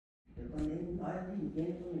nói với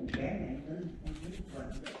những cái bé này đến những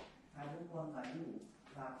quần hai đứa con phải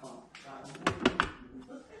và còn và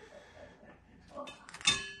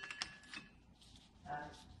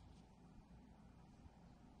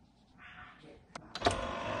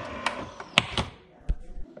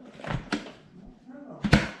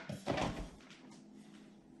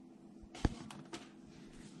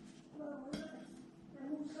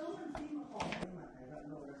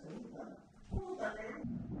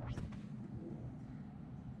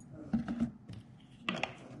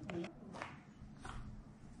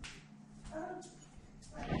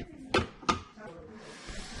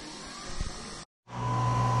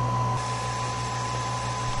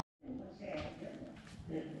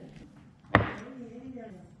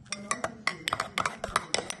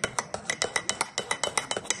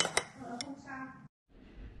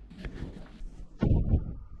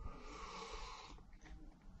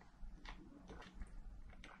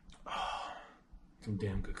some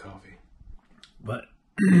damn good coffee. But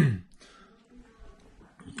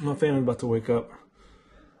my family's about to wake up.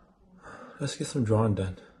 Let's get some drawing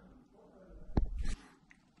done.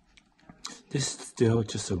 This is still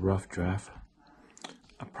just a rough draft.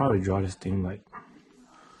 I'll probably draw this thing like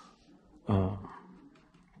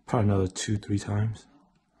probably another 2-3 times.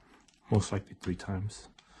 Most likely 3 times.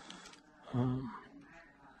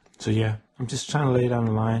 So yeah, I'm just trying to lay down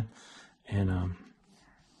the line, and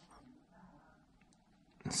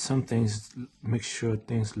some things, make sure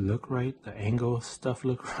things look right, the angle stuff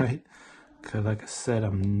look right, because like I said,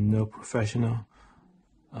 I'm no professional.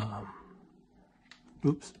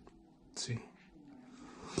 Oops, let's see.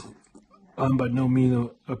 I'm by no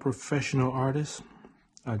means a professional artist.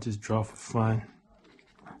 I just draw for fun.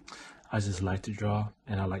 I just like to draw,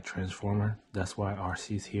 and I like Transformer. That's why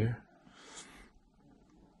RC's here.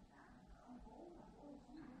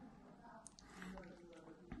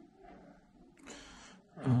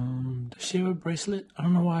 Does she have a bracelet? I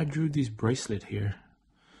don't know why I drew these bracelet here.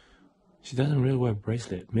 She doesn't really wear a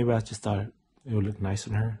bracelet. Maybe I just thought it would look nice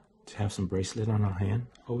on her to have some bracelet on her hand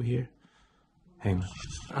over here. Hang on.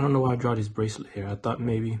 I don't know why I draw this bracelet here. I thought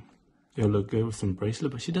maybe it would look good with some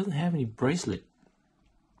bracelet, but she doesn't have any bracelet.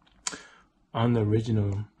 On the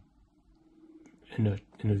original, in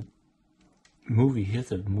the movie, here's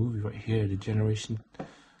the movie right here, the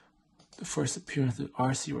first appearance of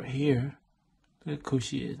RC right here. Look how cool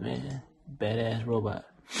she is, man. Badass robot.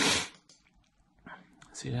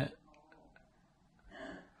 See that?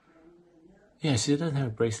 Yeah, she doesn't have a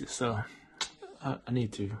bracelet, so I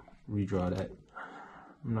need to redraw that.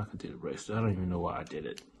 I'm not gonna do the bracelet. I don't even know why I did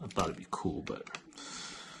it. I thought it'd be cool, but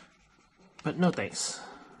no thanks.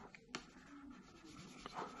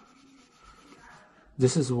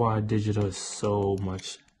 This is why digital is so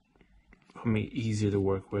much, for me, easier to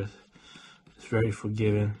work with. It's very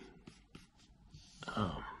forgiving.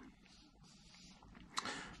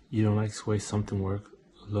 You don't like the way something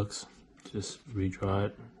looks, just redraw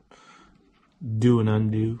it. Do and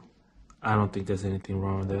undo. I don't think there's anything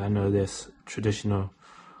wrong with that. I know there's traditional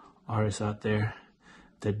artists out there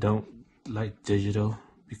that don't like digital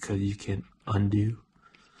because you can undo.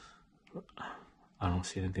 I don't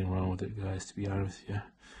see anything wrong with it, guys, to be honest with you.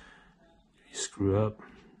 You screw up,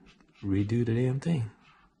 redo the damn thing.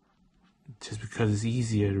 Just because it's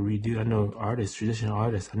easier to redo. I know artists, traditional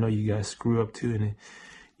artists, I know you guys screw up too and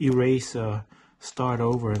erase, start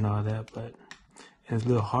over and all that, but it's a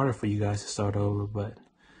little harder for you guys to start over, but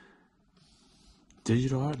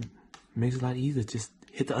digital art makes it a lot easier. Just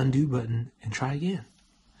hit the undo button and try again.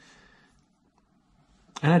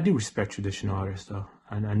 And I do respect traditional artists, though.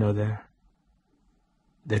 I know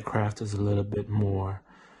their craft is a little bit more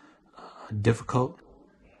difficult.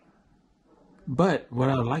 But what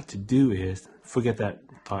I would like to do is, forget that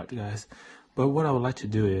thought, guys, but what I would like to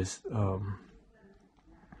do is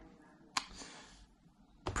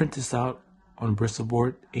print this out on Bristol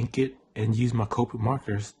board, ink it, and use my Copic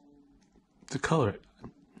markers to color it.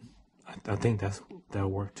 I think that'll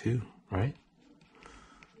work too, right?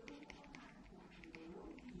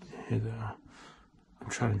 I'm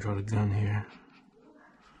trying to draw the gun here.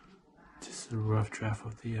 Just a rough draft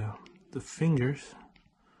of the fingers.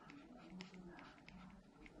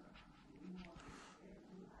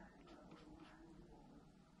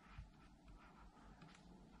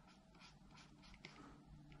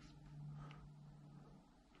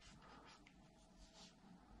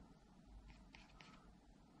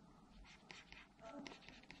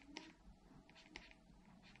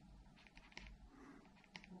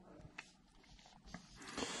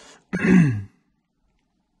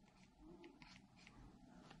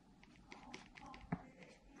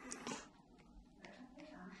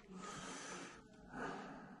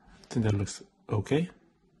 think that looks okay.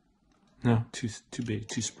 No, too big,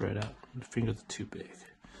 too spread out. The fingers are too big.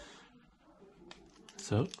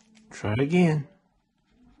 So, try it again.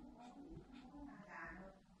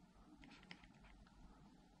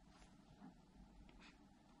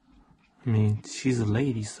 I mean, she's a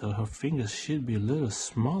lady, so her fingers should be a little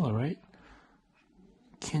smaller, right?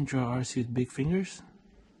 Can't draw artists with big fingers.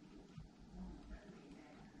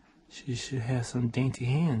 She should have some dainty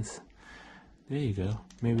hands. There you go.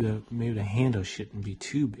 Maybe the handle shouldn't be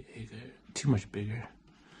too big, or too much bigger.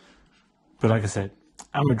 But like I said,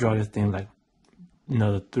 I'm gonna draw this thing like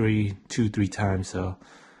another 3 times. So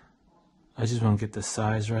I just want to get the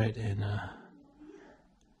size right and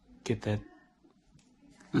get that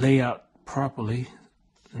layout properly,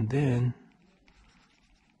 and then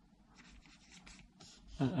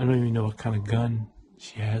I don't even know what kind of gun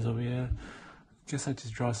she has over here. Guess I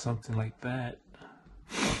just draw something like that.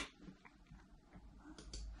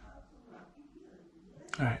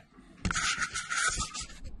 All right.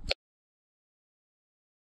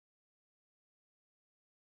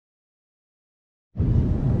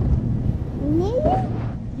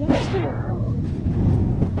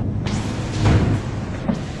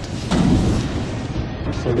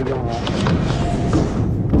 So we got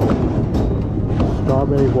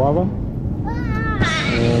strawberry guava and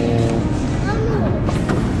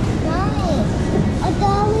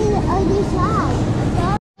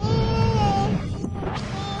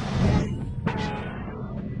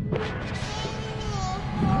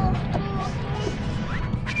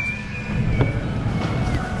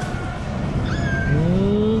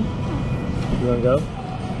you wanna go?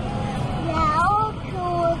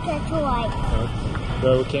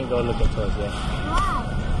 No, we can't go look at toys yet.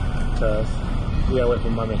 Why? Because we gotta wait for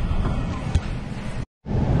mommy.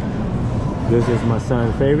 This is my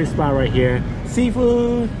son's favorite spot right here.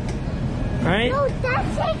 Seafood! Right? No,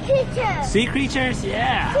 that's sea creatures. Sea creatures?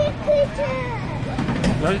 Yeah! Sea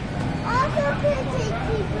creatures. Look. Also pretty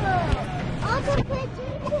people. Also pretty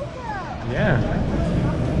people. Yeah.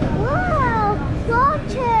 Wow,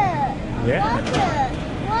 water. Yeah.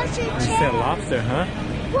 Water You said lobster, huh?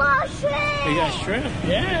 Water. You got shrimp?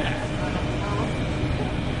 Yeah.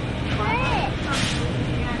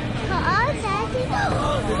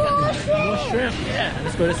 More shrimp. Yeah.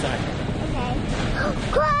 Let's go this side. Okay.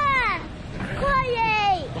 Quiet.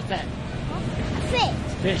 What's that? Fish.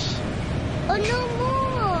 Fish. Oh, no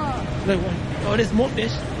more. Look, oh, there's more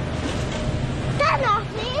fish. That's not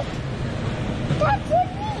fish. That's a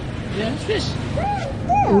fish. Yeah, it's fish. Oh,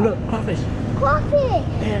 Oh, look, crawfish. Coffee.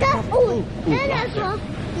 Yeah, That's coffee. oh, Ooh, that's lobster.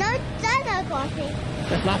 coffee. No, that's not coffee.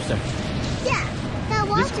 That's lobster. Yeah, that This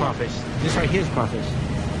water. crawfish. This right here is crawfish.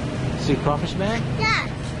 See crawfish bag? Yeah.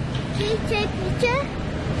 See picture?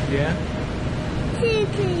 Yeah. See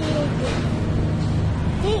picture.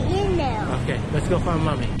 Get in there. Okay, let's go find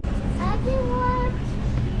mommy. I can watch.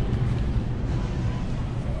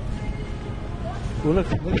 Well, look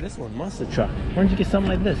at this one, monster truck. Why don't you get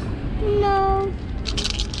something like this? No.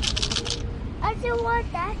 I can watch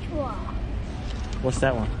that one. What's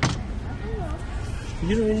that one?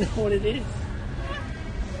 You don't even know what it is.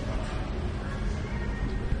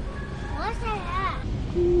 What's that?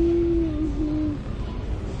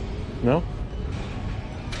 No?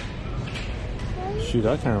 Shoot,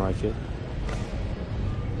 I kind of like it.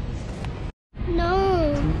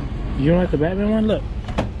 No. You don't like the Batman one? Look.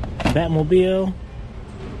 Batmobile.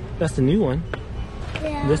 That's the new one.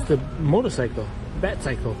 Yeah. That's the motorcycle.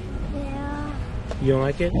 Batcycle. Yeah. You don't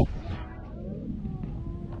like it?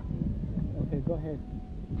 Okay, go ahead.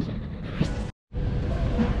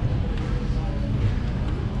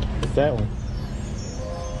 What's that one?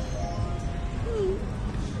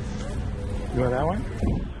 You want that one?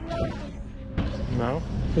 No?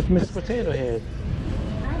 It's Mr. Potato Head.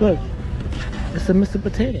 Look. It's a Mr.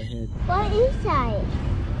 Potato Head. What is that?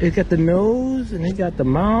 It got the nose, and it got the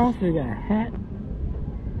mouth, and it got a hat.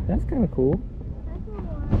 That's kind of cool.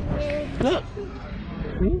 Look.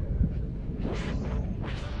 See?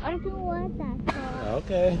 I don't want that car.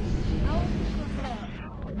 Okay.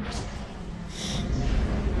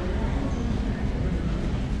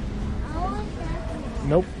 I want that one.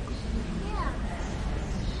 Nope. Yeah.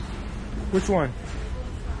 Which one?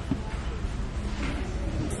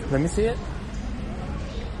 Let me see it.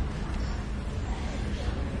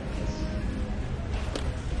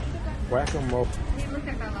 Whack-a-mole.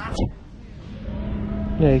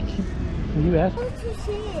 Yeah, you ask. I want to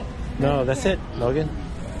see it. No, that's it, Logan.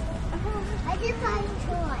 I can find a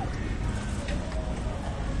toy.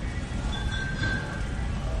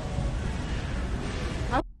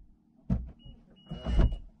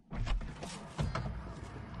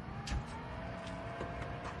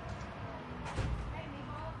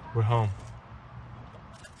 We're home.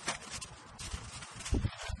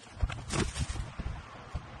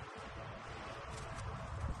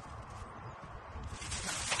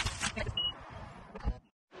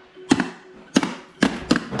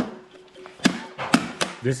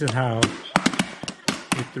 This is how a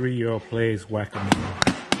 3-year-old plays whack-a-mole.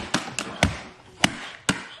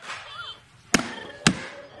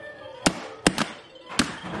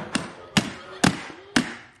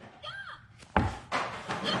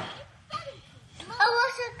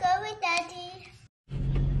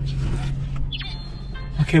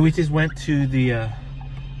 Okay, we just went to the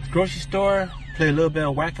grocery store, played a little bit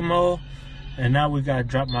of whack-a-mole, and now we gotta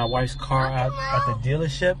drop my wife's car out at the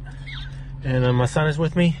dealership. And my son is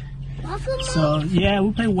with me. So yeah,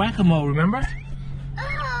 we play whack-a-mole, remember?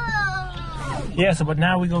 Oh. Yeah, so but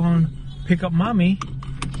now we're gonna pick up mommy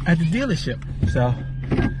at the dealership. So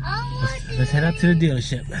let's head up to the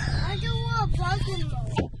dealership. I don't want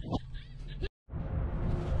Pokemon.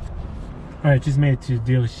 Alright, just made it to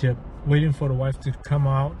the dealership. Waiting for the wife to come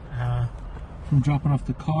out from dropping off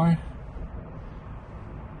the car.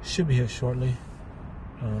 Should be here shortly.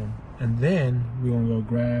 And then we're gonna go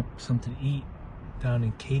grab something to eat down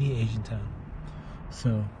in Katy Asian Town.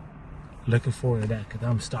 So looking forward to that because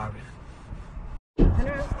I'm starving.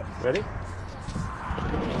 Ready?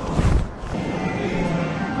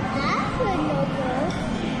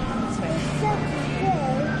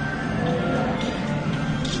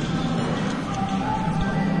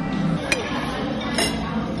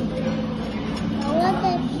 That's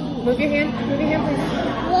a Move your hand. Move your hand, please.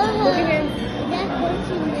 Whoa. Move your hand. That's what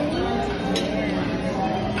you mean.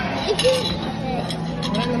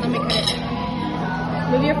 Let me cut it.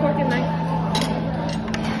 Move your fork and knife.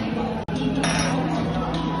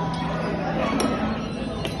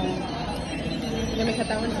 Let me cut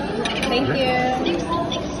that one. Thank you.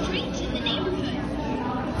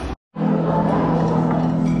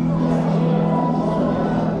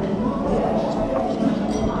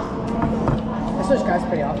 Switch guys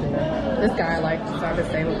pretty often, man. This guy I liked, so I just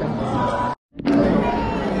stay with him.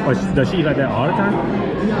 Oh, does she eat like that all the time?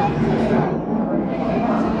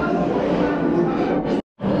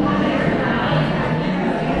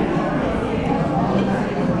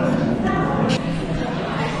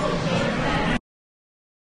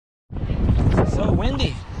 So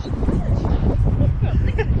windy.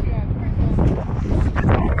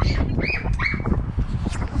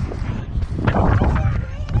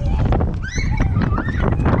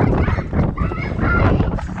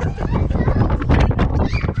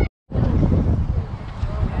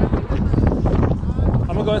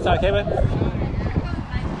 Go inside, okay, babe?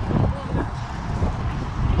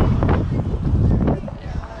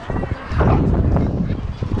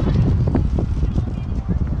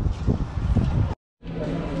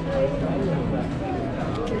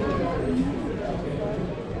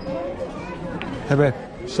 Hey, babe,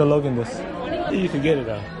 show Logan this. You can get it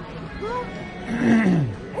though. Oh,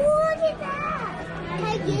 look at that. Can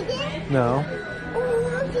I get it? No. Oh,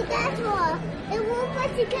 look at that one. It won't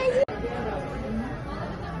let you get it.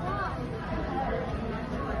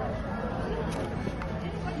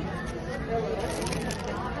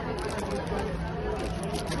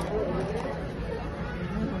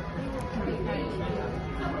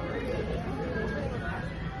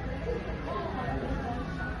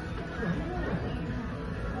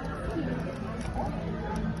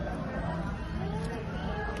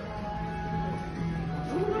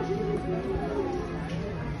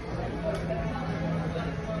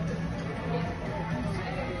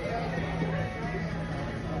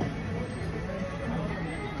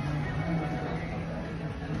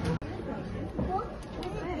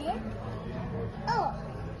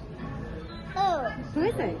 Who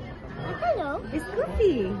is it? Hello. It's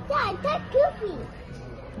Goofy. Dad, that's Goofy.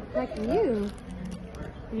 Like you.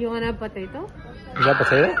 You want a potato? Is that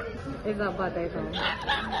potato? It's a potato.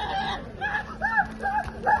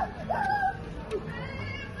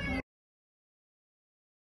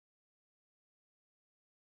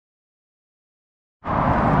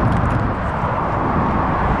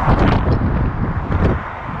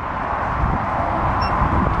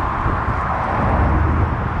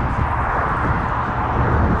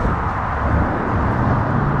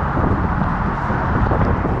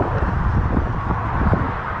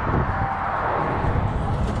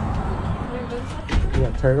 You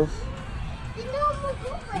got turtles?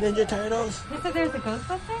 Ninja Turtles? You said there's a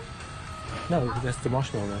Ghostbuster? No, that's the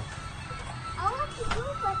marshmallow man. I want to go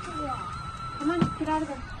back to that. Come on, get out of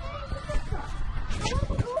there. I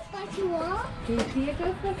want to go back to that. Do you see a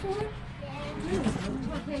Ghostbuster?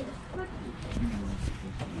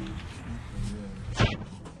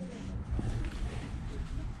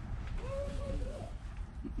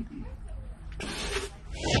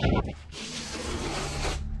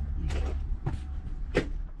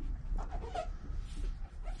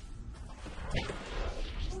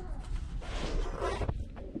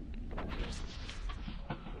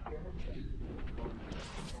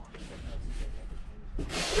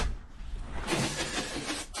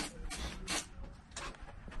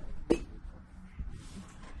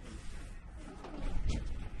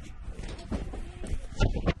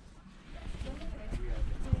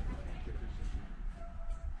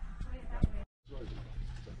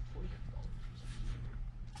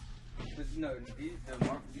 No, these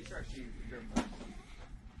are actually they're are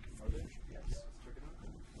they? Yes. Let's check it out.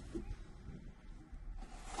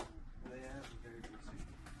 They have a very good seat.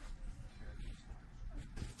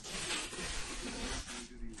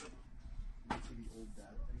 Can you see the old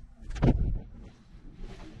data thing?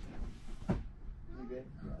 You good?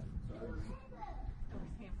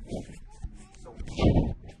 So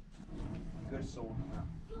good soul.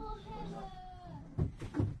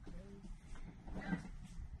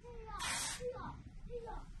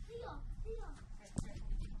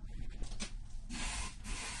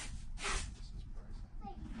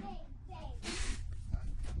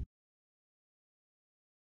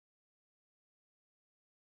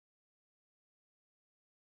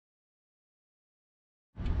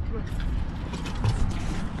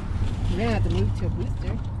 You're gonna have to move to a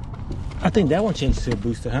booster. I think that one changed to a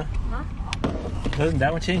booster, huh? Huh? Doesn't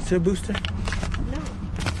that one change to a booster? No.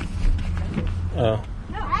 Oh.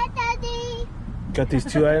 Hi, Daddy. Got these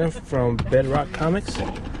 2 items from Bedrock Comics.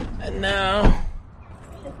 And now,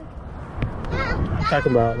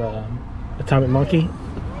 talking about Atomic Monkey.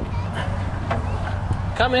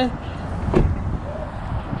 Come in.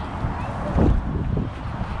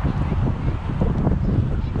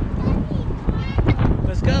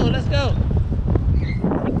 Let's go, let's go.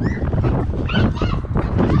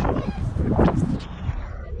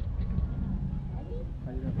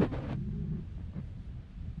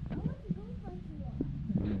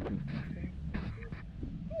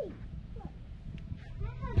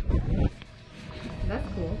 That's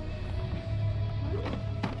cool.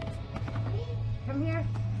 Come here.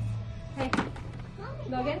 Hey,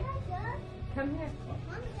 Logan. Come here.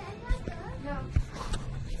 No.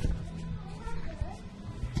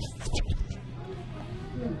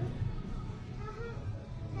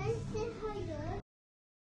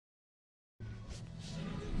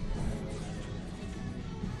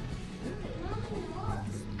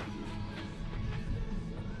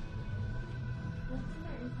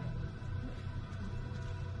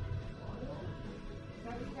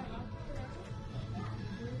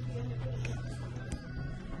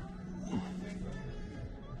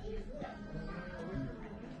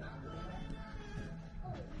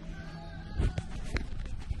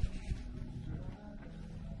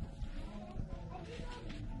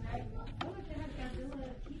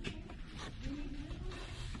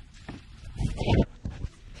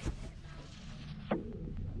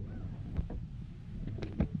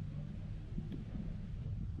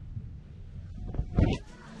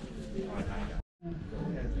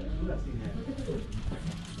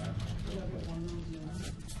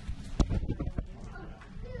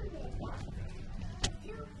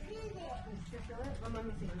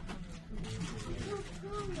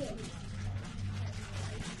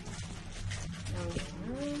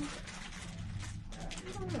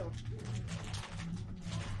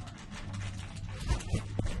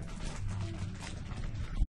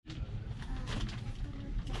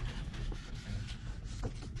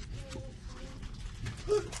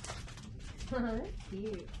 That's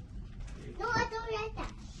cute. No, I don't like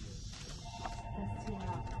that. That's too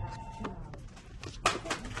loud. That's too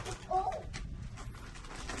loud. Oh.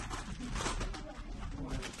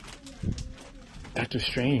 Doctor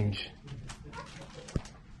Strange.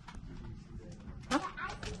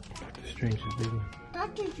 Doctor Strange is big one.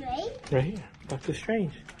 Dr. Dre? Right here. Doctor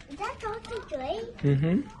Strange. Is that Dr. Dre?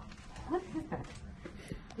 Mm-hmm. What is that?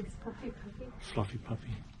 It's puppy puppy. Fluffy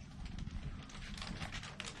puppy.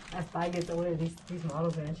 As Fi gets older, these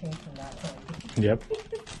models are gonna change from that point. Yep.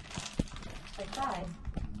 Like Fi.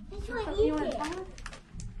 This one Puppy, you eats want it. Fi?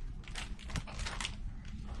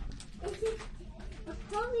 Is it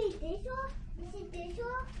probably this one? Is it this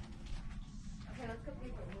one? Okay, let's go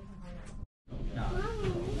pick it. Mommy,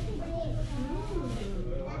 look at this.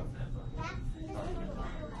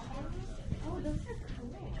 Oh, those are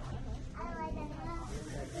cool. I like that.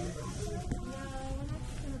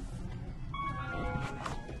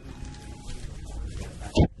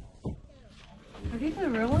 Are these the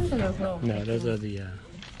real ones or those little? No, those are the,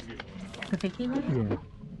 The fakey ones? yeah.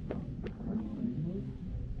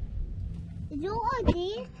 You want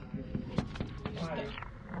these?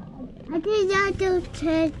 I think that's a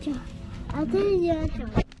treasure. I think that's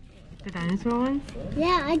a... The dinosaur ones?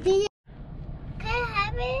 Yeah, I think... Can I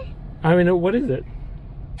have it? I mean, what is it?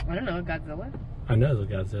 I don't know, Godzilla. I know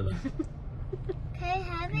it's a Godzilla. Can I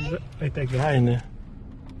have it? Like that guy in there.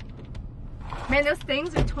 Man, those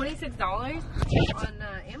things are $26 on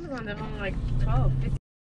Amazon. They're only like 12, 15.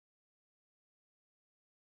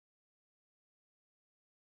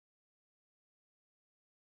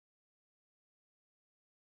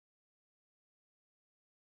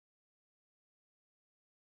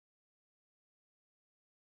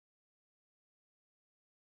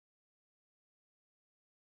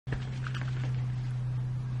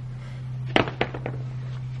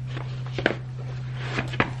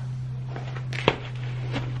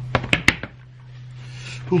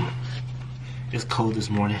 Whew. It's cold this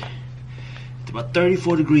morning. It's about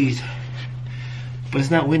 34 degrees. But it's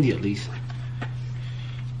not windy at least.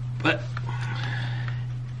 But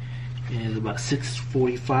it is about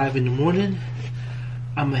 6:45 in the morning.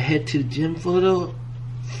 I'm gonna head to the gym for a little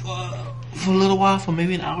while, for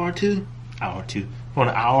maybe an hour or two. For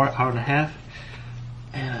an hour and a half.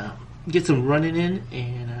 And get some running in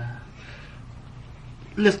and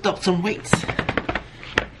lift up some weights.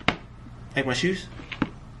 Take my shoes.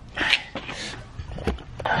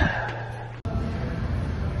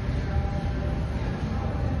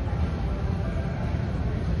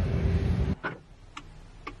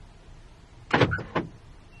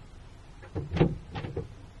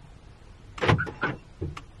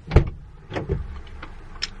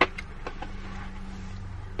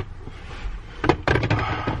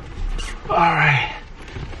 Alright,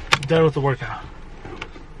 done with the workout.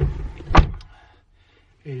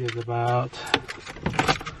 It is about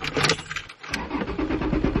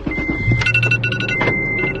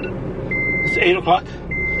it's 8 o'clock.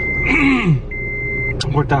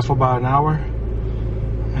 Worked out for about an hour.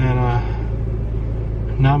 And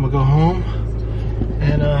now I'm gonna go home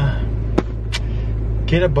and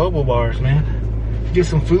get a Bobo Bars, man. Get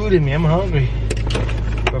some food in me, I'm hungry.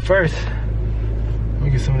 But first, let me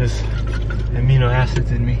get some of this amino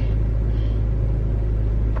acids in me.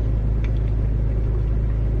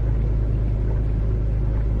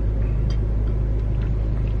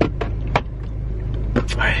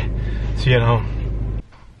 Alright, see you at home.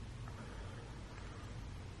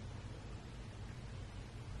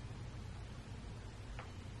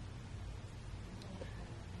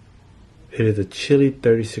 It is a chilly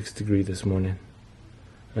 36 degrees this morning.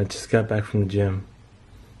 I just got back from the gym.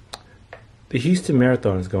 The Houston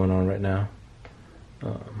Marathon is going on right now.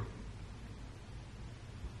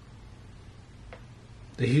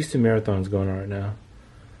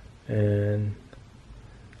 And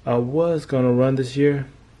I was gonna run this year,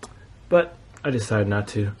 but I decided not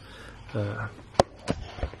to. I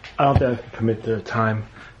don't think I can commit the time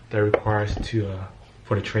that it requires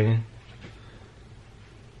for the training.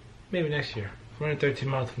 Maybe next year. Running 13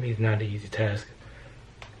 miles for me is not an easy task.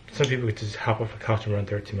 Some people could just hop off the couch and run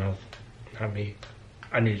 13 miles. Not me.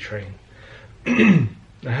 I need to train. I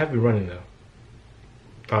have been running though.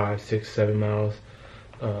 5, 6, 7 miles,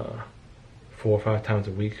 4 or 5 times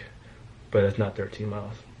a week, but it's not 13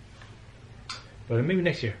 miles. But maybe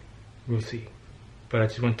next year, we'll see. But I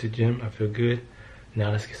just went to the gym. I feel good.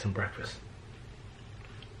 Now let's get some breakfast.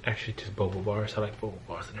 Actually, just Bobo Bars. I like Bobo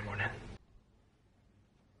Bars in the morning.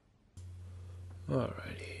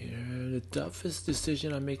 Alright, here. The toughest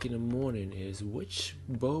decision I make in the morning is which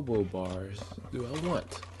Bobo Bars do I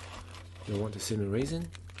want? Do I want the cinnamon raisin,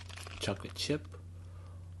 chocolate chip,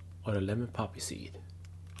 or the lemon poppy seed?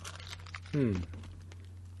 I'm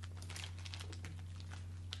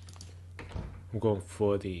going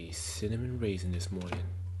for the cinnamon raisin this morning.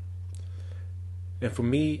 And for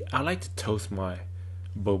me, I like to toast my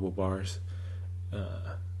Bobo Bars.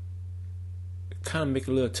 Kind of make it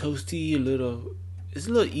a little toasty, it's a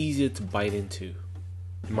little easier to bite into,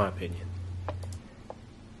 in my opinion.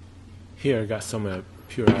 Here I got some of the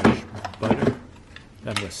Pure Irish butter.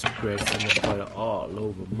 I'm gonna spread some of the butter all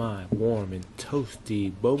over my warm and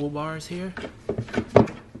toasty Bobo Bars here.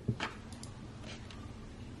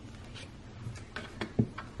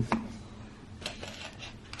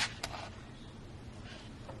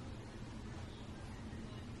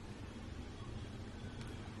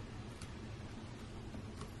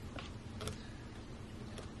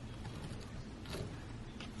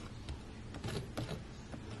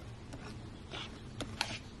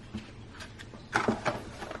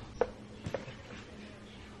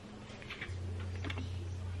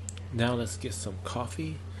 Now let's get some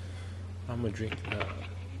coffee. I'm gonna drink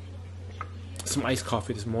some iced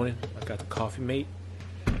coffee this morning. I got the Coffee Mate,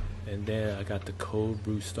 and then I got the cold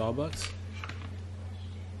brew Starbucks.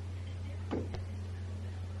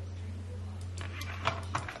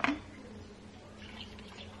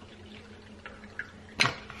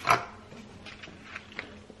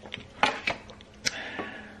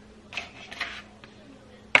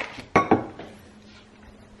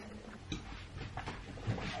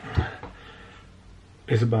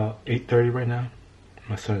 It's about 8:30 right now.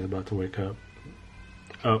 My son is about to wake up.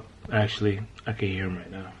 Oh, actually, I can hear him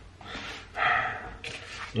right now.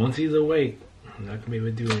 Once he's awake, I'm not gonna be able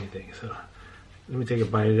to do anything. So let me take a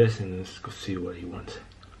bite of this and let's go see what he wants.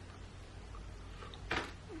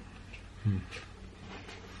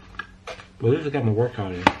 Well, at least I got my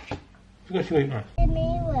workout in. Let's go see what he wants.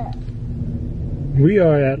 We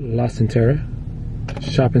are at La Centera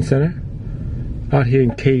Shopping Center. out here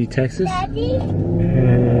in Katy, Texas, Daddy?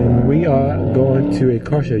 and we are going to a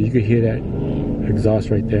car show. You could hear that exhaust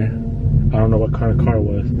right there. I don't know what kind of car it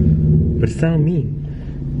was, but it sounded mean.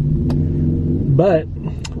 But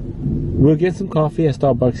we'll get some coffee at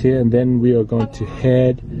Starbucks here, and then we are going to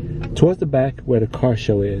head towards the back where the car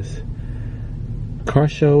show is. Car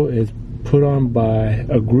show is put on by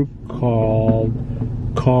a group called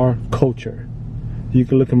Car Culture. You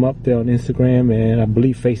can look them up there on Instagram and I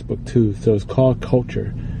believe Facebook too. So it's Car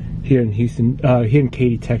Culture here in Houston, here in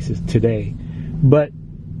Katy, Texas today. But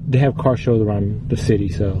they have car shows around the city,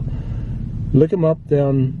 so look them up there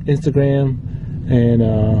on Instagram and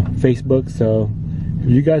Facebook. So if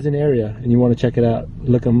you guys in the area and you want to check it out,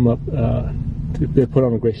 look them up. They put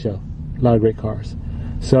on a great show, a lot of great cars.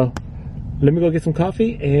 So let me go get some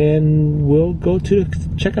coffee and we'll go to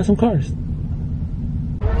check out some cars.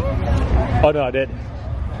 Oh no, I did.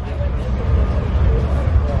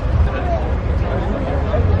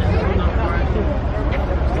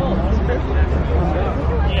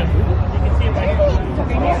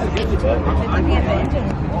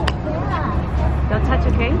 No touch,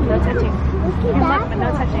 okay? No touching. Look at that. But no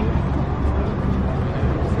touching.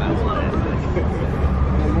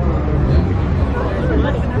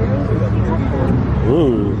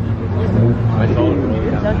 Ooh.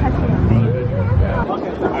 No touching.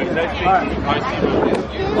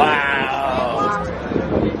 Wow.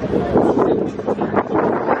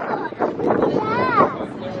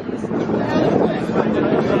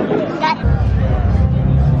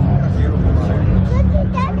 Look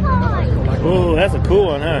at that toy. Ooh, that's a cool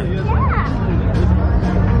one, huh? Yeah.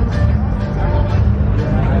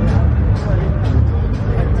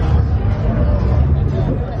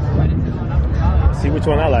 See which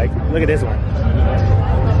one I like. Look at this one.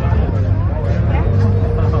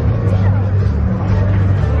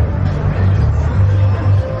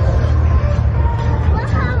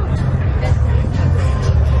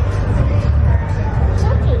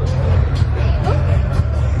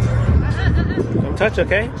 Don't touch,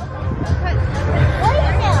 okay?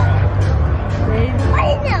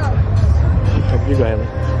 Wait now. Oh, you go ahead.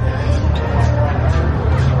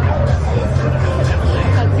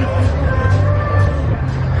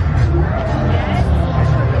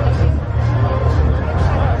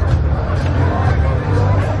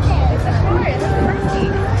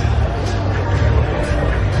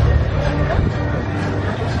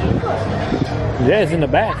 Yeah, it's in the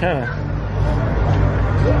back, huh?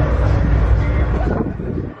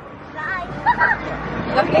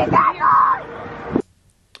 Look at that toy.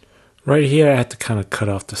 Right here, I had to kind of cut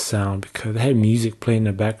off the sound because I had music playing in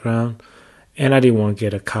the background, and I didn't want to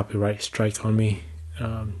get a copyright strike on me.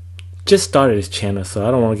 Just started this channel, so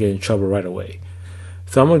I don't want to get in trouble right away.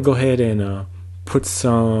 So I'm gonna go ahead and put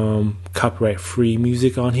some copyright-free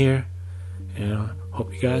music on here, and I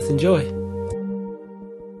hope you guys enjoy.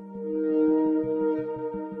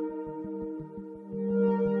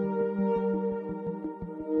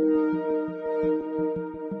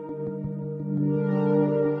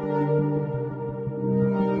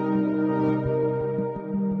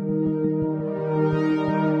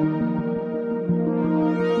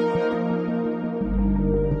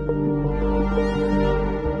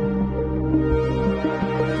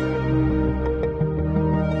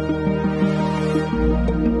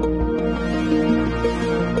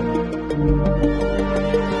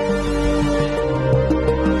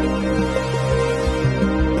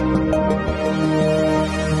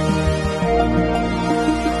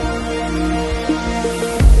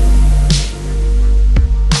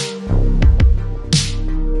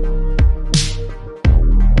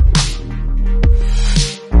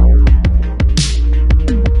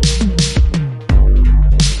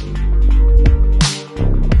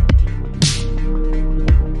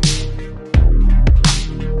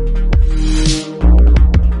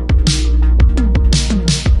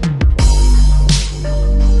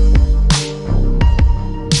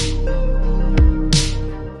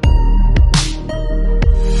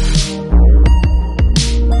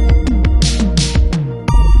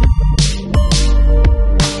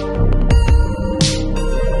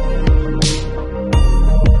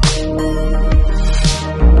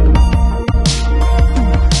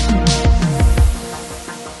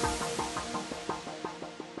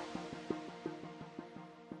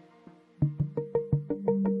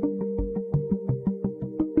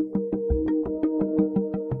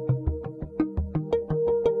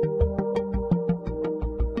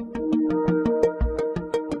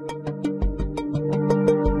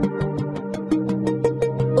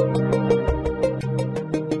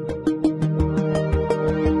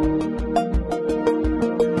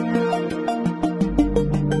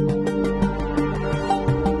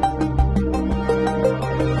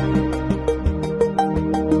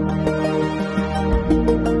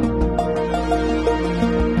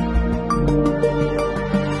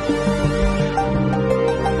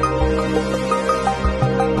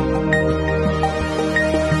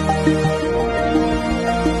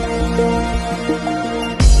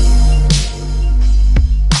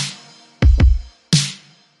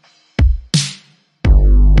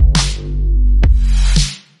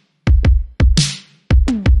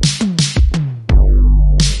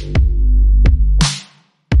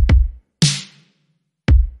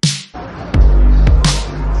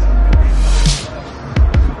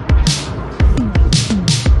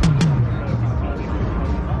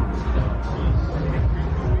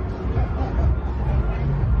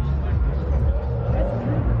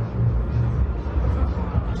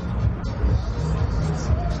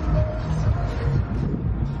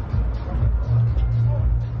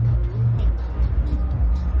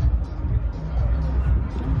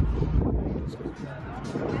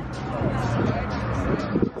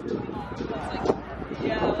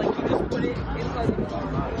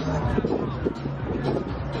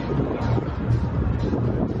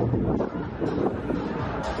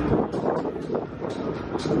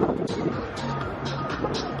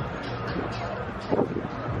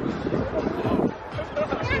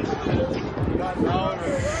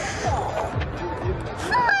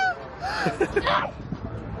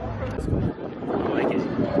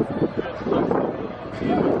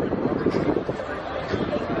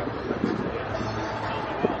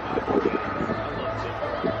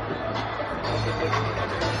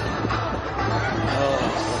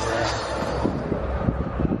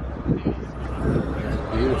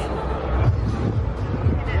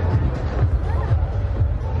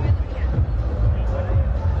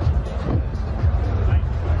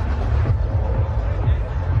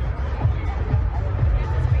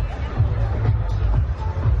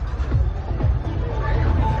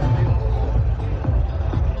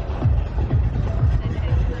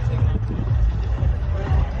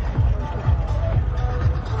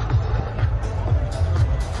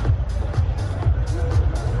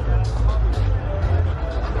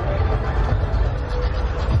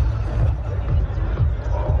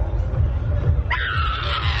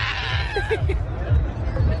 These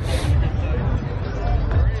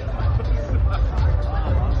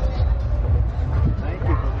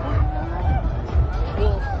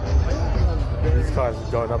cars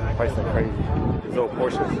are going up in price like crazy. These little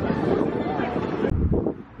Porsches.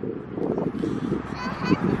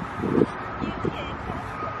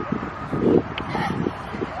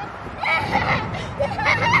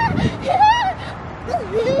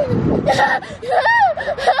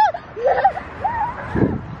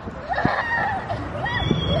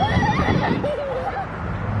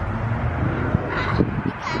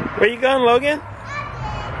 Where you going, Logan?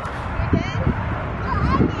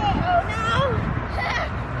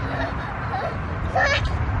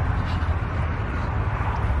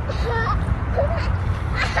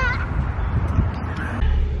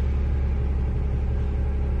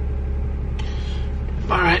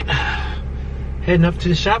 Alright, heading up to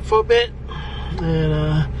the shop for a bit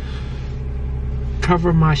and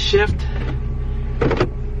cover my shift.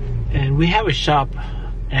 And we have a shop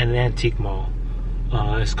at an antique mall.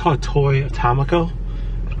 It's called Toy Atomico.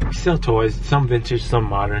 We sell toys, some vintage, some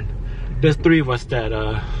modern. There's 3 of us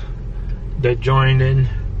that joined in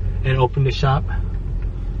and opened the shop.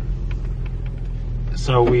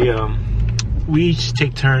 So we each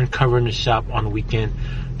take turn covering the shop on the weekend.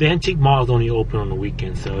 The antique mall is only open on the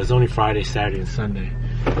weekend, so it's only Friday, Saturday, and Sunday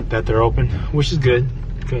that they're open, which is good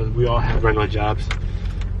because we all have regular jobs.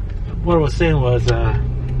 What I was saying was, yeah,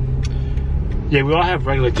 we all have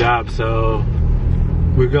regular jobs, so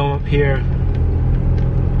we're going up here,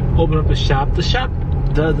 open up the shop. The shop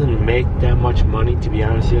doesn't make that much money, to be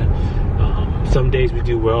honest with you. Some days we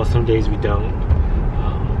do well, some days we don't.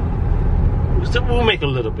 So we'll make a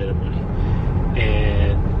little bit of money,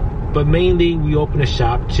 but mainly we open a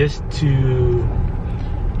shop just to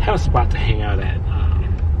have a spot to hang out at.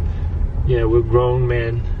 Yeah, we're grown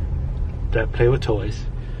men that play with toys.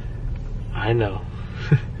 I know.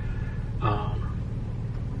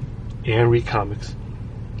 And read comics.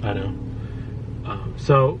 I know.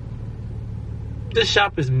 So this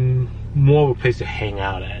shop is more of a place to hang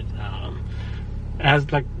out at.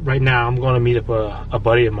 As like right now, I'm going to meet up a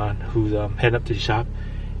buddy of mine who's heading up to the shop,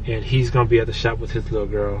 and he's going to be at the shop with his little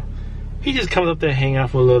girl. He just comes up there, hang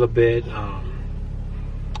out for a little bit, a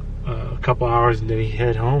couple hours, and then he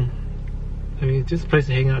head home. I mean, just a place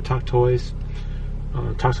to hang out, talk toys,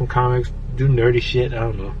 talk some comics, do nerdy shit. I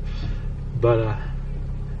don't know, but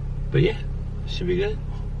yeah, should be good.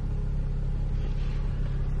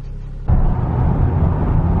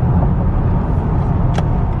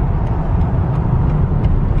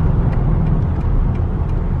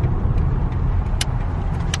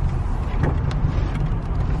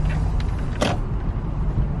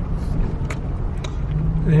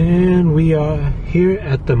 And we are here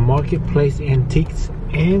at the Marketplace Antiques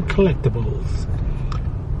and Collectibles.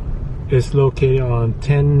 It's located on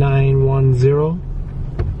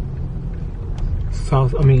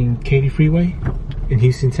 10910 Katy Freeway in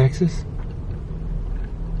Houston, Texas.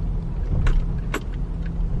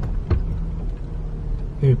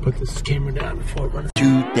 Let me put this camera down before it runs.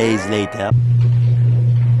 2 days later.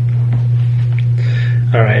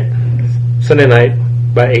 Alright, Sunday night,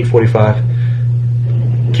 about 8:45.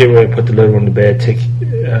 Get ready to put the little one to bed, take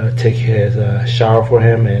his shower for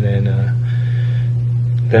him, and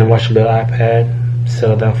then watch a little iPad,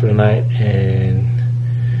 settle down for the night, and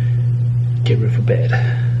get ready for bed.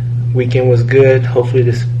 Weekend was good. Hopefully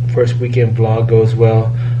this first weekend vlog goes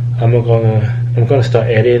well. I'm gonna start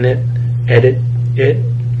edit it,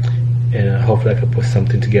 and hopefully I can put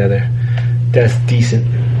something together that's decent.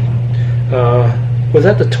 Was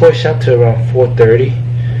at the toy shop till around 4:30.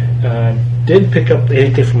 Didn't pick up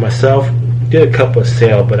anything for myself. Did a couple of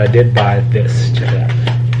sales, but I did buy this. Check it out.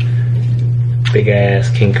 Big ass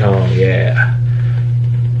King Kong, yeah.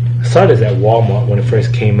 I saw this at Walmart when it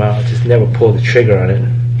first came out. I just never pulled the trigger on it.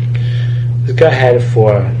 This guy had it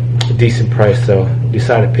for a decent price, so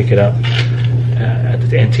decided to pick it up at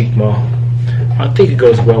the antique mall. I think it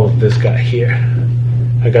goes well with this guy here.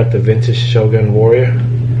 I got the vintage Shogun Warrior,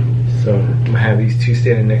 so I'm gonna have these two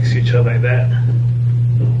standing next to each other like that.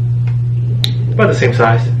 About the same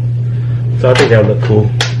size, so I think that'll look cool.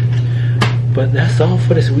 But that's all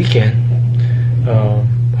for this weekend.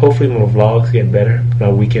 Hopefully my vlogs get better, my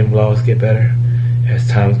weekend vlogs get better as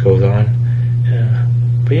time goes on.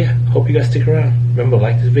 But yeah, hope you guys stick around. Remember,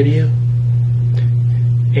 like this video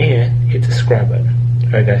and hit the subscribe button.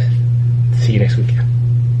 Alright guys, see you next weekend.